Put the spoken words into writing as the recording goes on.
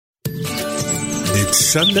It's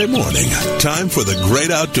Sunday morning. Time for the great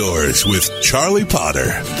outdoors with Charlie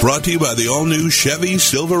Potter. Brought to you by the all-new Chevy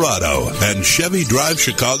Silverado and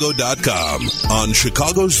ChevyDriveChicago.com on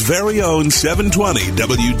Chicago's very own 720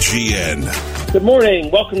 WGN. Good morning.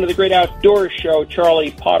 Welcome to the Great Outdoors Show.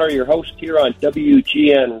 Charlie Potter, your host here on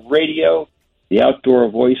WGN Radio, the outdoor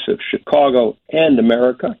voice of Chicago and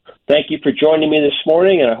America. Thank you for joining me this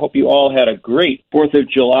morning, and I hope you all had a great 4th of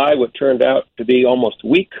July, what turned out to be almost a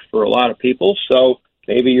week for a lot of people. So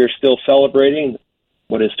maybe you're still celebrating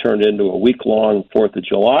what has turned into a week-long 4th of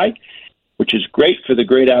July, which is great for the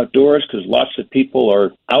great outdoors because lots of people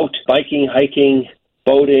are out biking, hiking,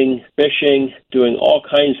 boating, fishing, doing all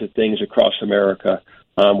kinds of things across America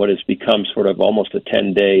on what has become sort of almost a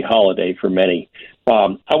 10-day holiday for many.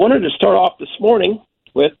 I wanted to start off this morning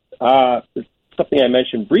with something I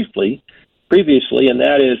mentioned briefly previously, and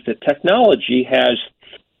that is that technology has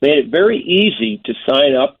made it very easy to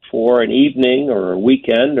sign up for an evening or a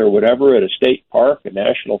weekend or whatever at a state park, a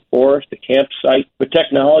national forest, a campsite. But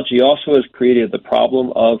technology also has created the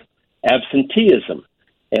problem of absenteeism,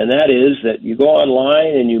 and that is that you go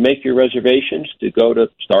online and you make your reservations to go to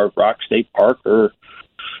Starved Rock State Park or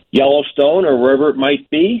Yellowstone or wherever it might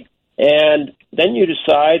be, and then you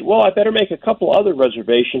decide, well, I better make a couple other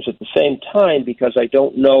reservations at the same time because I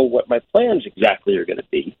don't know what my plans exactly are going to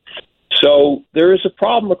be. So there is a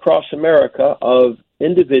problem across America of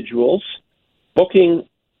individuals booking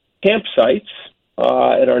campsites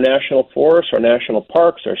at our national forests, our national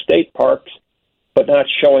parks, our state parks, but not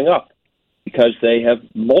showing up because they have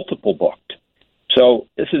multiple booked. So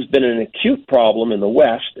this has been an acute problem in the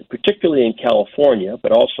West, particularly in California,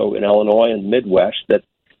 but also in Illinois and the Midwest, that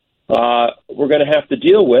we're going to have to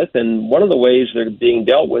deal with. And one of the ways they're being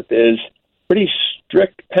dealt with is pretty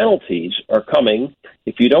strict penalties are coming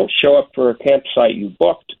if you don't show up for a campsite you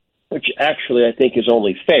booked, which actually I think is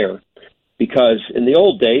only fair, because in the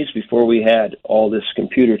old days, before we had all this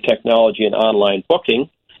computer technology and online booking,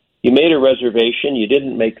 you made a reservation, you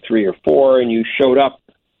didn't make 3 or 4, and you showed up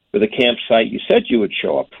for the campsite you said you would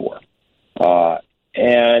show up for.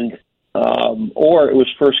 Or it was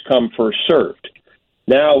first come, first served.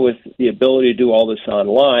 Now, with the ability to do all this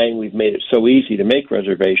online, we've made it so easy to make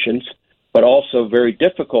reservations, but also very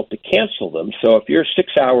difficult to cancel them. So if you're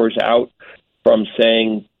 6 hours out from,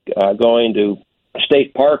 saying, going to a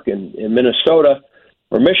state park in Minnesota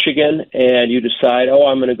or Michigan, and you decide,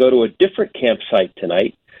 I'm going to go to a different campsite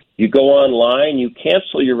tonight, you go online, you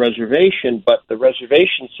cancel your reservation, but the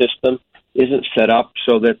reservation system isn't set up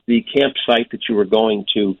so that the campsite that you were going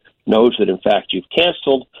to knows that, in fact, you've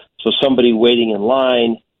canceled. So somebody waiting in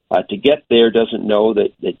line to get there doesn't know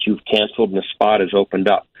that you've canceled and the spot has opened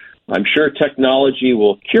up. I'm sure technology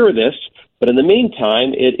will cure this, but in the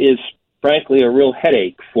meantime, it is, frankly, a real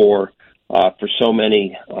headache for so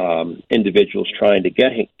many individuals trying to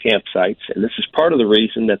get campsites. And this is part of the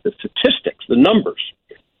reason that the statistics, the numbers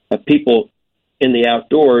of people in the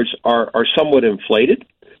outdoors are somewhat inflated,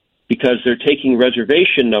 because they're taking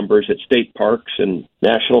reservation numbers at state parks and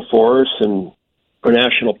national forests or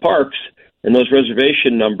national parks, and those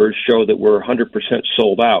reservation numbers show that we're 100%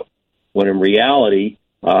 sold out, when in reality,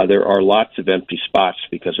 there are lots of empty spots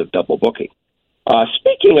because of double booking.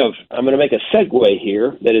 Speaking of, I'm going to make a segue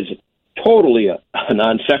here that is totally a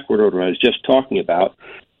non sequitur to what I was just talking about.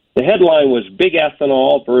 The headline was Big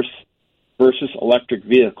Ethanol versus Electric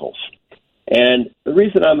Vehicles. And the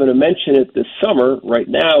reason I'm going to mention it this summer right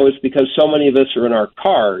now is because so many of us are in our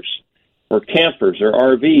cars or campers or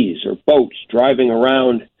RVs or boats driving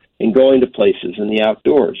around and going to places in the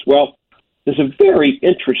outdoors. Well, there's a very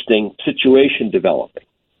interesting situation developing.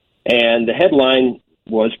 And the headline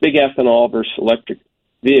was Big Ethanol versus Electric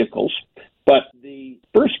Vehicles. But the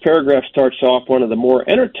first paragraph starts off, one of the more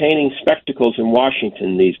entertaining spectacles in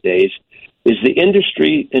Washington these days is the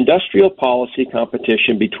industrial policy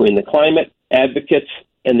competition between the climate advocates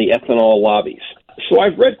and the ethanol lobbies. So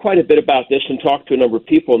I've read quite a bit about this and talked to a number of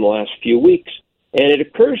people in the last few weeks, and it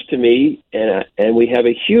occurs to me, and we have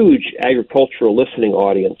a huge agricultural listening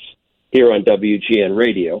audience here on WGN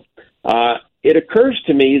Radio, it occurs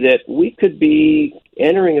to me that we could be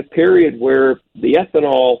entering a period where the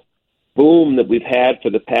ethanol boom that we've had for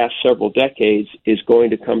the past several decades is going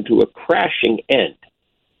to come to a crashing end.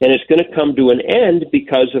 And it's going to come to an end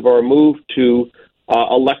because of our move to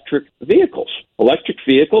electric vehicles. Electric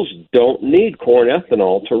vehicles don't need corn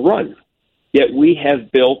ethanol to run. Yet we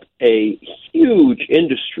have built a huge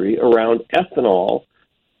industry around ethanol,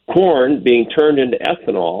 corn being turned into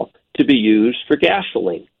ethanol to be used for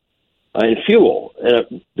gasoline and fuel.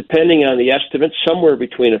 Depending on the estimates, somewhere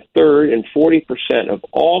between a third and 40% of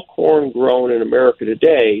all corn grown in America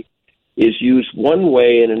today is used one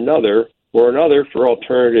way and another or another for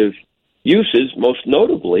alternative uses, most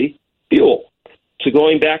notably fuel. So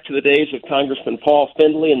going back to the days of Congressman Paul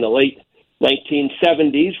Findley in the late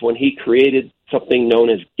 1970s, when he created something known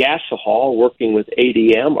as gasohol, working with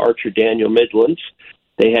ADM, Archer Daniel Midlands,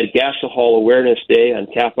 they had Gasohol Awareness Day on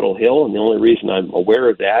Capitol Hill, and the only reason I'm aware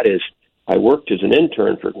of that is I worked as an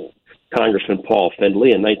intern for Congressman Paul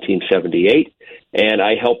Findley in 1978, and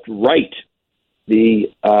I helped write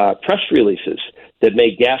the press releases that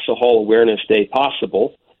made Gasohol Awareness Day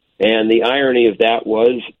possible. And the irony of that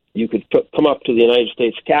was you could come up to the United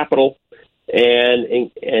States Capitol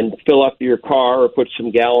and fill up your car or put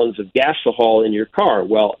some gallons of gasohol in your car.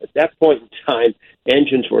 Well, at that point in time,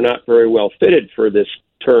 engines were not very well fitted for this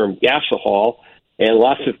term gasohol, and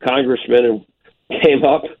lots of congressmen came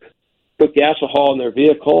up, put gasohol in their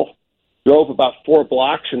vehicle, drove about 4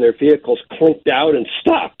 blocks, and their vehicles clinked out and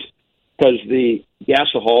stopped because the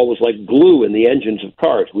gasohol was like glue in the engines of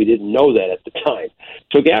cars. We didn't know that at the time.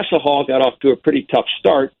 So gasohol got off to a pretty tough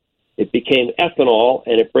start. It became ethanol,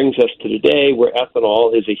 and it brings us to today where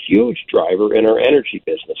ethanol is a huge driver in our energy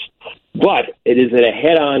business. But it is in a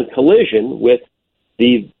head-on collision with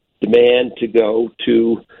the demand to go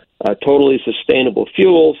to totally sustainable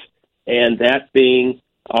fuels, and that being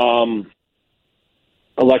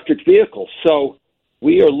electric vehicles. So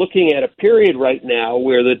we are looking at a period right now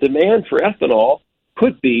where the demand for ethanol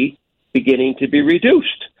could be beginning to be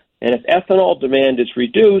reduced. And if ethanol demand is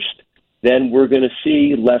reduced, then we're going to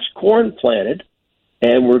see less corn planted,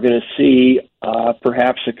 and we're going to see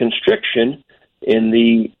perhaps a constriction in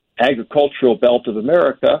the agricultural belt of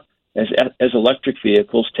America as electric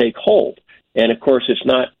vehicles take hold. And, of course, it's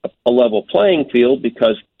not a level playing field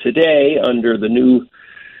because today, under the new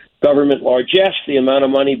government largesse, the amount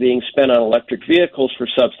of money being spent on electric vehicles for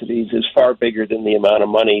subsidies is far bigger than the amount of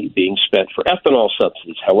money being spent for ethanol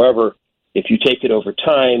subsidies. However, if you take it over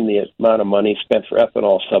time, the amount of money spent for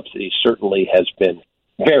ethanol subsidies certainly has been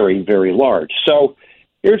very, very large. So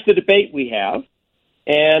here's the debate we have.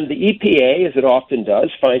 And the EPA, as it often does,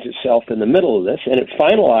 finds itself in the middle of this, and it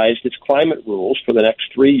finalized its climate rules for the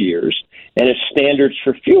next 3 years and its standards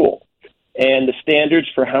for fuel and the standards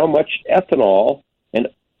for how much ethanol and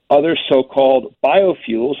other so-called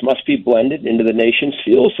biofuels must be blended into the nation's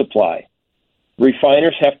fuel supply.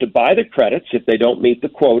 Refiners have to buy the credits if they don't meet the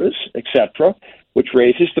quotas, etc., which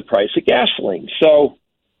raises the price of gasoline. So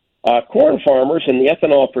corn farmers and the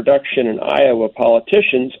ethanol production in Iowa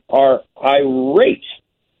politicians are irate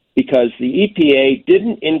because the EPA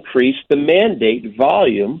didn't increase the mandate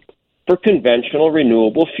volume for conventional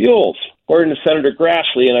renewable fuels. According to Senator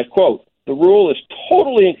Grassley, and I quote, "The rule is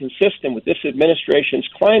totally inconsistent with this administration's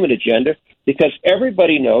climate agenda because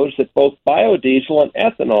everybody knows that both biodiesel and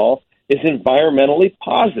ethanol is environmentally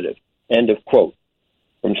positive," end of quote,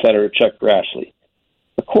 from Senator Chuck Grassley.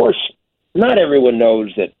 Of course, not everyone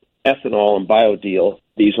knows that ethanol and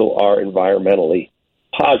biodiesel are environmentally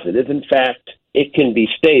positive. In fact, it can be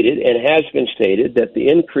stated and has been stated that the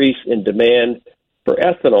increase in demand for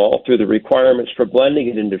ethanol through the requirements for blending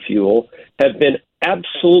it into fuel have been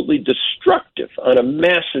absolutely destructive on a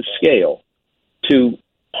massive scale to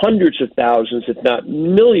hundreds of thousands, if not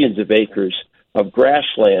millions of acres of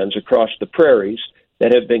grasslands across the prairies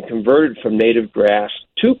that have been converted from native grass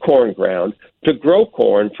to corn ground to grow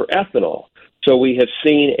corn for ethanol. So we have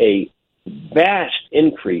seen a vast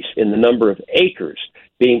increase in the number of acres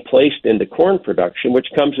being placed into corn production, which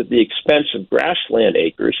comes at the expense of grassland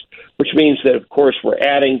acres, which means that, of course, we're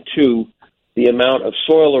adding to the amount of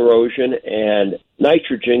soil erosion and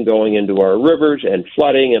nitrogen going into our rivers and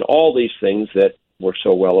flooding and all these things that we're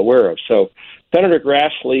so well aware of. So Senator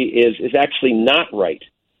Grassley is actually not right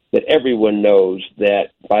that everyone knows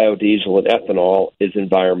that biodiesel and ethanol is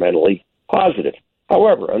environmentally positive.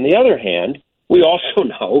 However, on the other hand, we also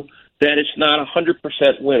know that it's not a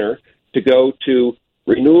 100% winner to go to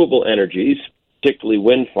renewable energies, particularly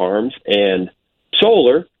wind farms and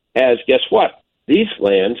solar, as guess what? These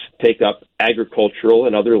lands take up agricultural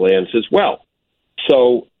and other lands as well.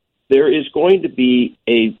 So there is going to be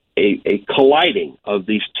a colliding of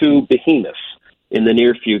these two behemoths in the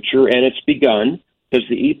near future, and it's begun because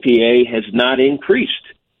the EPA has not increased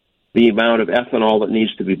the amount of ethanol that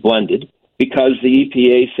needs to be blended because the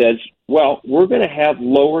EPA says, well, we're going to have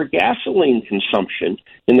lower gasoline consumption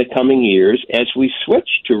in the coming years as we switch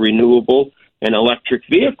to renewable and electric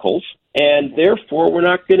vehicles, and therefore we're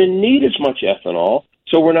not going to need as much ethanol,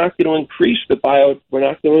 so we're not going to increase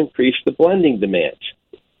the blending demands.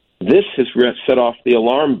 This has set off the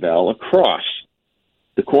alarm bell across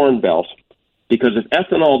the Corn Belt because if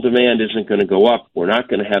ethanol demand isn't going to go up, we're not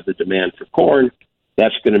going to have the demand for corn.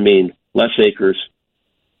 That's going to mean less acres,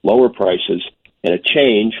 lower prices, and a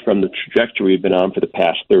change from the trajectory we've been on for the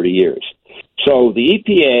past 30 years. So the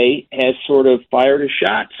EPA has sort of fired a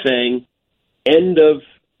shot saying end of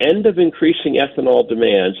increasing ethanol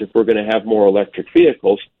demands if we're going to have more electric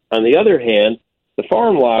vehicles. On the other hand, the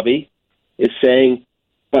farm lobby is saying,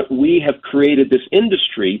 but we have created this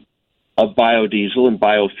industry of biodiesel and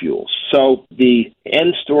biofuels. So the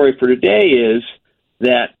end story for today is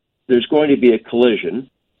that there's going to be a collision,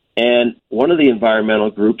 and one of the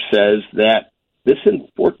environmental groups says that this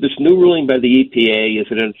new ruling by the EPA is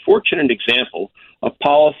an unfortunate example of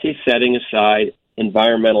policy setting aside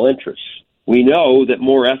environmental interests. We know that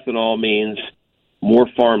more ethanol means more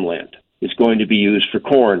farmland is going to be used for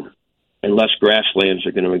corn and less grasslands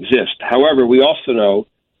are going to exist. However, we also know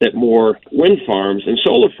that more wind farms and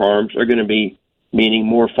solar farms are going to be meaning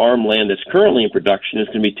more farmland that's currently in production is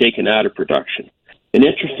going to be taken out of production. An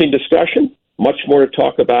interesting discussion, much more to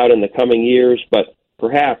talk about in the coming years, but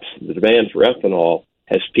perhaps the demand for ethanol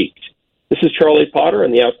has peaked. This is Charlie Potter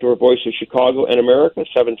and the Outdoor Voice of Chicago and America,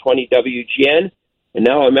 720 WGN. And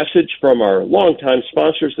now a message from our longtime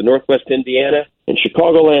sponsors, the Northwest Indiana and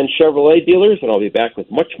Chicagoland Chevrolet dealers, and I'll be back with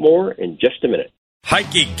much more in just a minute.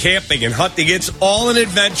 Hiking, camping, and hunting, it's all an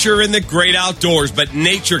adventure in the great outdoors, but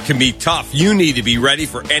nature can be tough. You need to be ready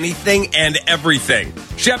for anything and everything.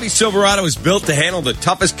 Chevy Silverado is built to handle the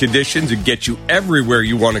toughest conditions and get you everywhere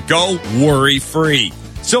you want to go, worry-free.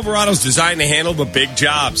 Silverado's designed to handle the big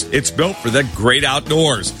jobs. It's built for the great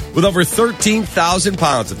outdoors. With over 13,000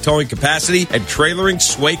 pounds of towing capacity and trailering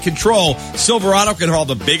sway control, Silverado can haul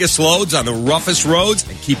the biggest loads on the roughest roads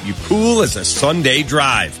and keep you cool as a Sunday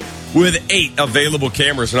drive. With 8 available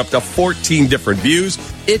cameras and up to 14 different views,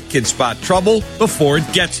 it can spot trouble before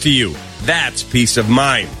it gets to you. That's peace of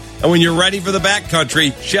mind. And when you're ready for the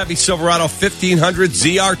backcountry, Chevy Silverado 1500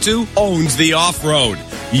 ZR2 owns the off-road.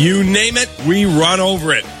 You name it, we run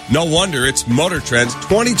over it. No wonder it's Motor Trend's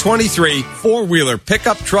 2023 four-wheeler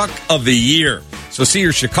pickup truck of the year. So see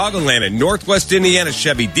your Chicagoland and Northwest Indiana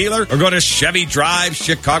Chevy dealer or go to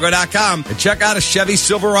ChevyDriveChicago.com and check out a Chevy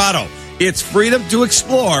Silverado. It's freedom to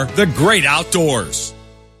explore the great outdoors.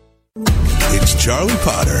 It's Charlie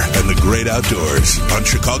Potter and the Great Outdoors on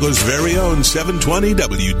Chicago's very own 720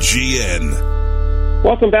 WGN.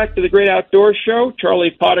 Welcome back to the Great Outdoors Show.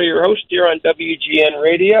 Charlie Potter, your host here on WGN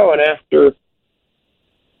Radio. And after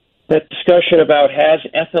that discussion about has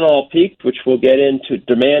ethanol peaked, which we'll get into,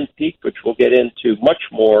 demand peaked, which we'll get into much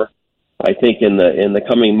more, I think, in the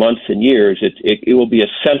coming months and years, it will be a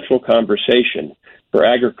central conversation for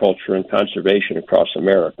agriculture and conservation across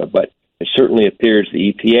America. But it certainly appears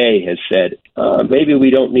the EPA has said, maybe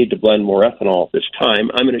we don't need to blend more ethanol at this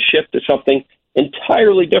time. I'm going to shift to something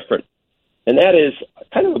entirely different. And that is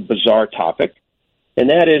kind of a bizarre topic. And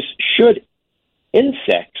that is, should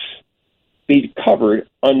insects be covered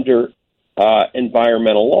under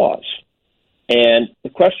environmental laws? And the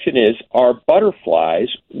question is, are butterflies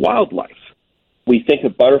wildlife? We think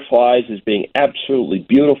of butterflies as being absolutely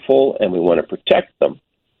beautiful and we want to protect them.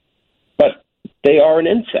 But they are an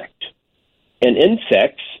insect. And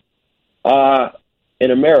insects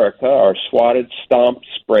in America are swatted, stomped,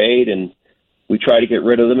 sprayed, and we try to get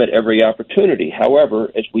rid of them at every opportunity.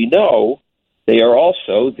 However, as we know, they are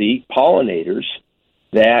also the pollinators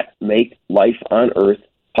that make life on Earth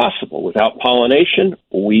possible. Without pollination,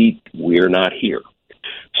 we're not here.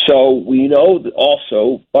 So we know that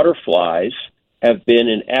also butterflies have been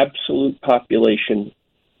in absolute population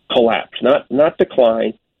collapse, not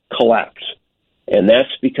decline, collapse. And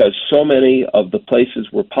that's because so many of the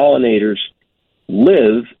places where pollinators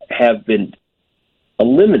live have been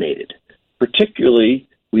eliminated. Particularly,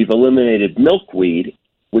 we've eliminated milkweed,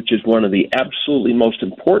 which is one of the absolutely most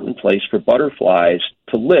important places for butterflies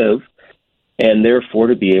to live and therefore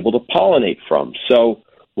to be able to pollinate from. So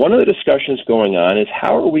one of the discussions going on is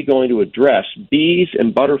how are we going to address bees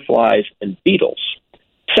and butterflies and beetles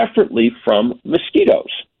separately from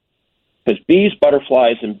mosquitoes? Because bees,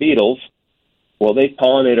 butterflies, and beetles, well, they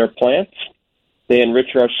pollinate our plants, they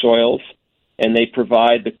enrich our soils, and they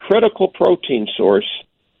provide the critical protein source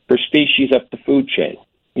for species up the food chain.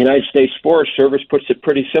 The United States Forest Service puts it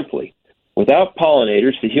pretty simply. Without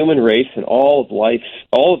pollinators, the human race and all of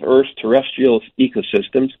Earth's terrestrial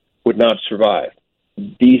ecosystems would not survive.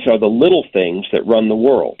 These are the little things that run the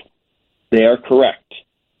world. They are correct.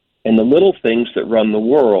 And the little things that run the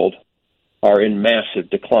world are in massive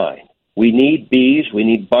decline. We need bees, we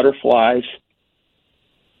need butterflies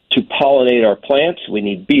to pollinate our plants, we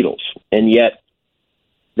need beetles. And yet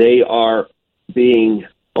they are being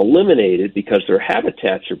eliminated because their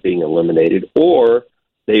habitats are being eliminated, or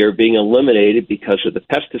they are being eliminated because of the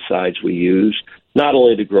pesticides we use, not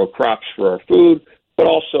only to grow crops for our food, but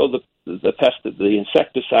also the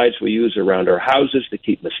insecticides we use around our houses to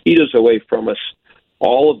keep mosquitoes away from us.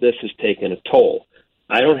 All of this has taken a toll.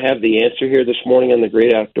 I don't have the answer here this morning on the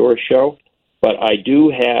Great Outdoors Show, but I do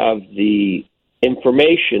have the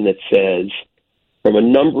information that says, from a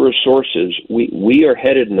number of sources, we are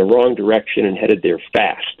headed in the wrong direction and headed there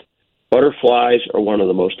fast. Butterflies are one of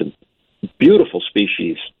the most beautiful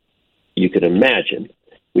species you can imagine.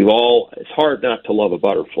 It's hard not to love a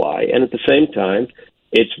butterfly, and at the same time,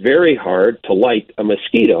 it's very hard to like a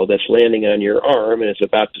mosquito that's landing on your arm and is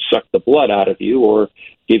about to suck the blood out of you or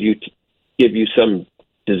give you some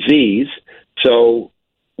disease. So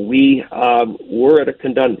we're at a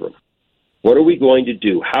conundrum. What are we going to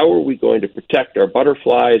do? How are we going to protect our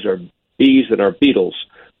butterflies, our bees, and our beetles,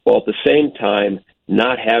 while at the same time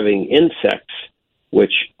not having insects,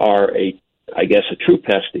 which are a true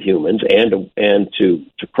pest to humans and to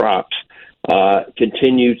crops,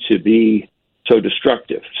 continue to be so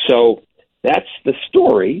destructive? So that's the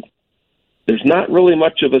story. There's not really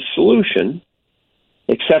much of a solution,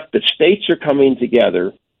 except that states are coming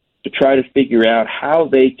together to try to figure out how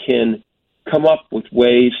they can come up with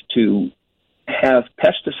ways to have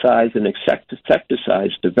pesticides and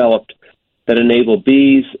insecticides developed that enable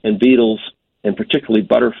bees and beetles, and particularly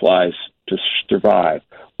butterflies, to survive,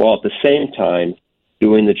 while at the same time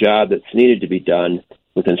doing the job that's needed to be done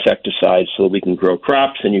with insecticides so that we can grow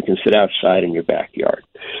crops and you can sit outside in your backyard.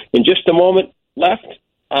 In just a moment left,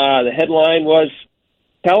 the headline was,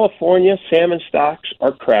 California salmon stocks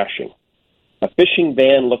are crashing. A fishing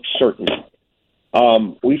ban looks certain.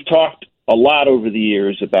 We've talked a lot over the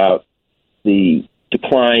years about the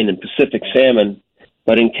decline in Pacific salmon,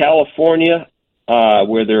 but in California,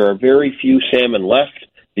 where there are very few salmon left,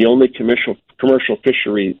 the only commercial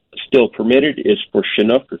fishery still permitted is for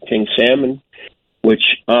Chinook or king salmon, which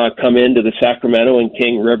come into the Sacramento and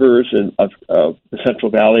King Rivers of the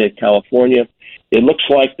Central Valley of California. It looks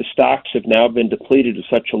like the stocks have now been depleted to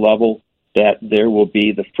such a level that there will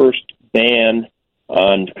be the first ban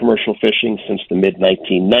on commercial fishing since the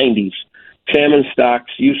mid-1990s. Salmon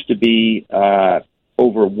stocks used to be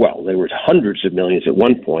there were hundreds of millions at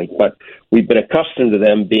one point, but we've been accustomed to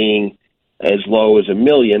them being as low as 1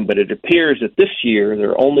 million, but it appears that this year there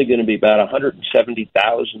are only going to be about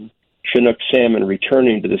 170,000 Chinook salmon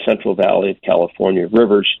returning to the Central Valley of California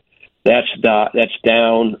rivers. That's down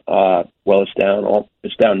 90%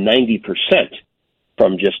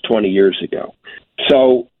 from just 20 years ago.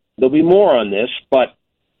 So there'll be more on this, but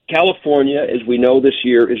California, as we know this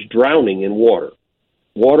year, is drowning in water.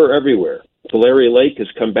 Water everywhere. Tulare Lake has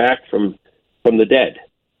come back from the dead.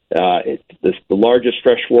 The largest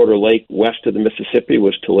freshwater lake west of the Mississippi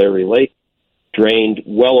was Tulare Lake, drained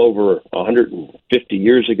well over 150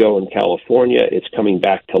 years ago in California. It's coming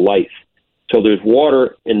back to life. So there's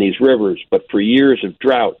water in these rivers, but for years of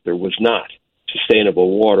drought, there was not substantial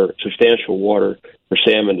water for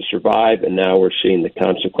salmon to survive, and now we're seeing the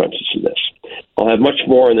consequences of this. I'll have much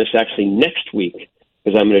more on this actually next week,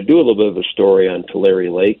 because I'm going to do a little bit of a story on Tulare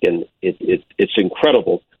Lake, and it's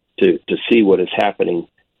incredible to see what is happening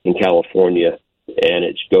in California, and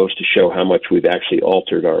it goes to show how much we've actually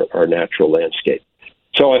altered our natural landscape.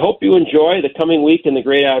 So I hope you enjoy the coming week in the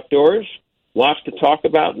great outdoors. Lots to talk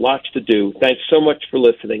about, lots to do. Thanks so much for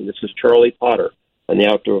listening. This is Charlie Potter on the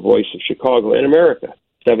Outdoor Voice of Chicago and America,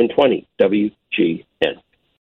 720 WGN.